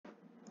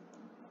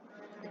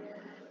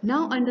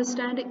Now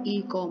understand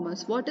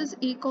e-commerce. What is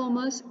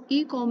e-commerce?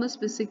 E-commerce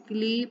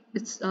basically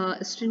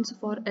stands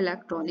for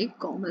electronic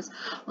commerce.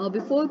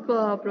 Before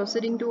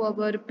proceeding to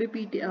our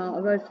PPT,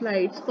 our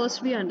slides,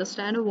 first we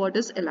understand what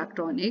is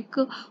electronic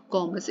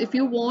commerce. If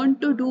you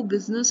want to do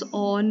business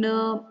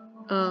on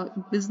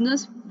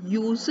business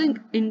using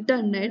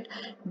internet,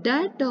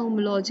 that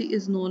terminology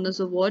is known as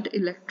a word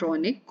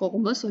electronic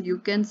commerce, or you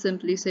can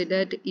simply say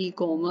that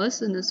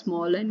e-commerce in a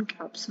small and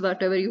caps,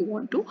 whatever you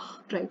want to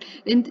write.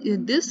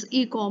 In this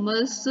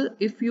e-commerce,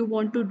 if you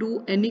want to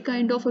do any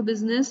kind of a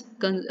business,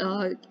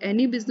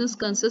 any business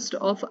consists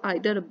of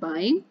either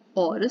buying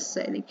or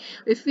selling.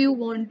 If you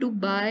want to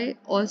buy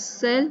or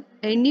sell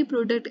any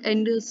product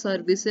and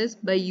services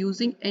by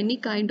using any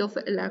kind of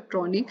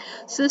electronic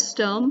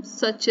system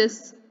such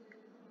as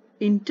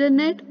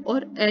internet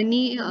or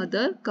any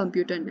other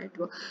computer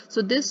network,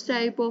 so this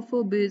type of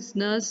a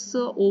business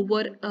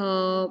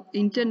over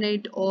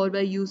internet or by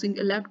using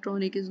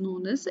electronic is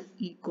known as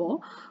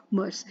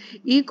e-commerce.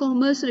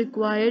 E-commerce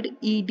required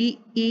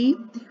EDE.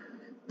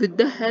 With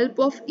the help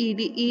of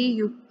EDE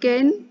you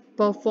can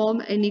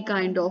perform any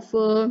kind of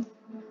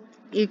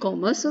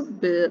e-commerce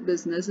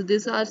business.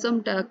 These are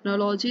some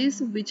technologies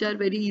which are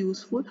very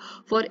useful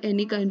for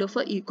any kind of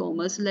a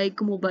e-commerce,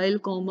 like mobile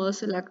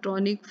commerce,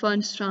 electronic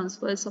funds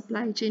transfer,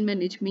 supply chain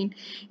management,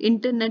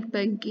 internet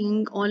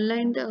banking,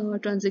 online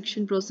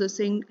transaction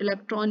processing,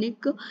 electronic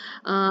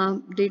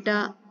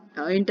data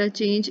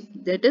interchange,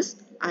 that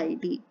is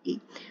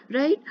IDE.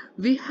 Right,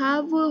 we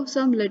have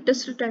some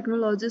latest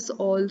technologies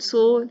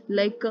also,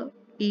 like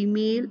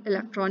email,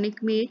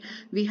 electronic mail.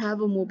 We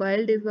have a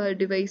mobile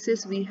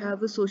devices, we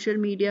have a social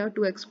media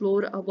to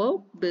explore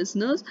our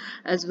business,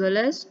 as well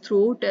as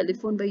through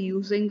telephone by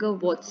using a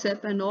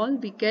WhatsApp and all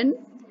we can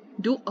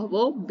do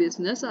our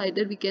business.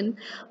 Either we can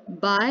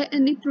buy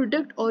any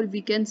product or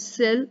we can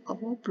sell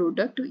our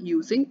product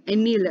using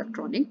any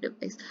electronic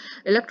device.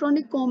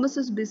 Electronic commerce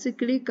is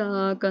basically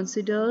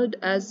considered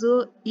as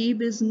a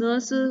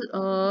e-business,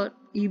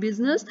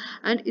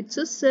 and it's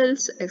a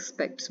sales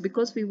aspects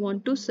because we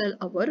want to sell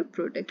our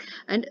product,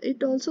 and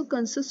it also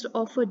consists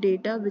of a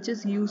data which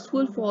is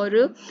useful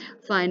for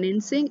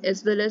financing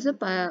as well as a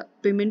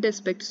payment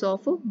aspects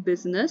of a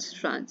business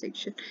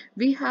transaction.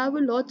 We have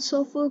lots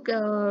of we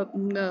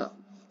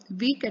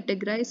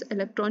categorize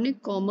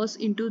electronic commerce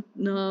into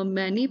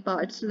many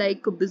parts,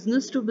 like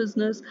business to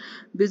business,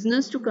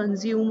 business to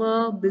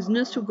consumer,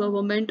 business to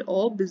government,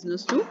 or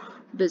business to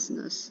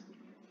business.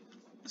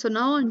 So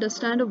now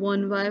understand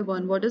one by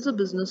one what is a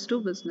business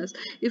to business.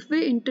 If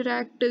we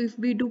interact, if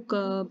we do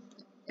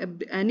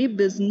any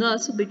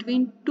business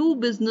between two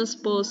business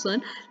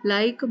person,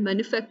 like a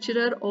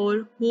manufacturer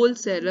or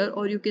wholesaler,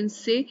 or you can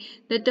say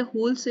that a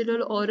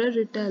wholesaler or a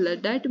retailer,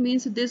 that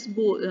means this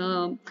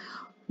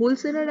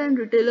wholesaler and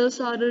retailers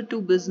are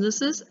two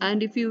businesses,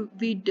 and if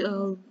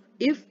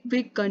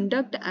we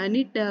conduct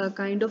any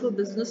kind of a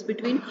business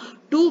between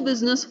two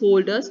business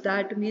holders,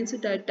 that means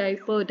that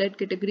that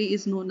category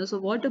is known as a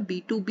what, a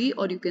B2B,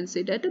 or you can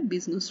say that a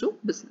business to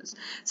business.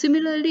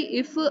 Similarly,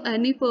 if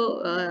any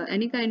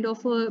kind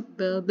of a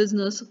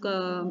business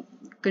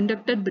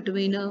conducted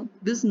between a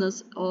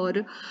business or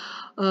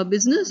a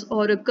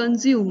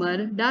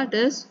consumer, that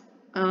is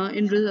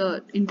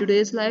in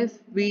today's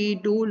life we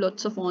do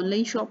lots of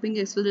online shopping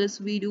as well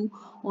as we do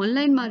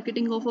online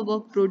marketing of our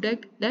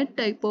product. That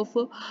type of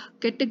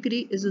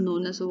category is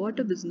known as what,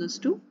 a business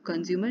to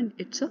consumer, and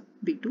it's a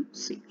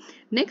B2C.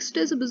 Next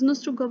is a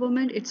business to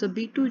government, it's a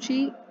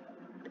B2G.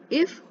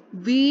 If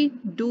we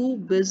do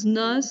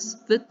business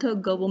with the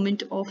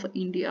government of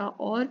India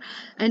or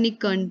any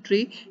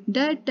country,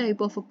 that type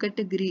of a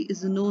category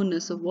is known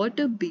as a what,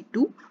 a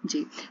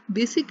B2G.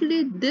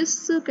 Basically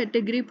this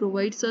category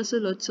provides us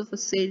lots of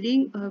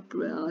selling of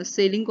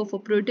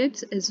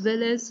products as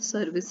well as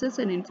services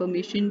and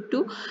information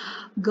to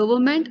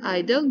government,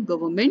 either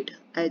government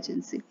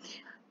agency.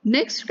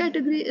 Next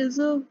category is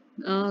a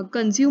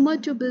consumer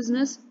to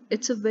business.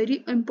 It's a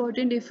very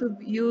important. If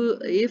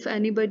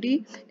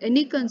anybody,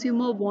 any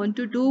consumer want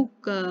to do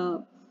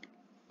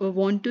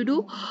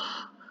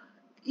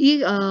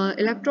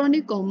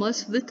electronic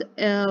commerce with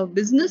a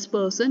business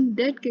person,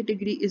 that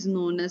category is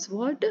known as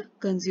what,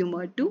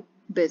 consumer to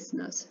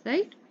business,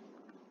 right?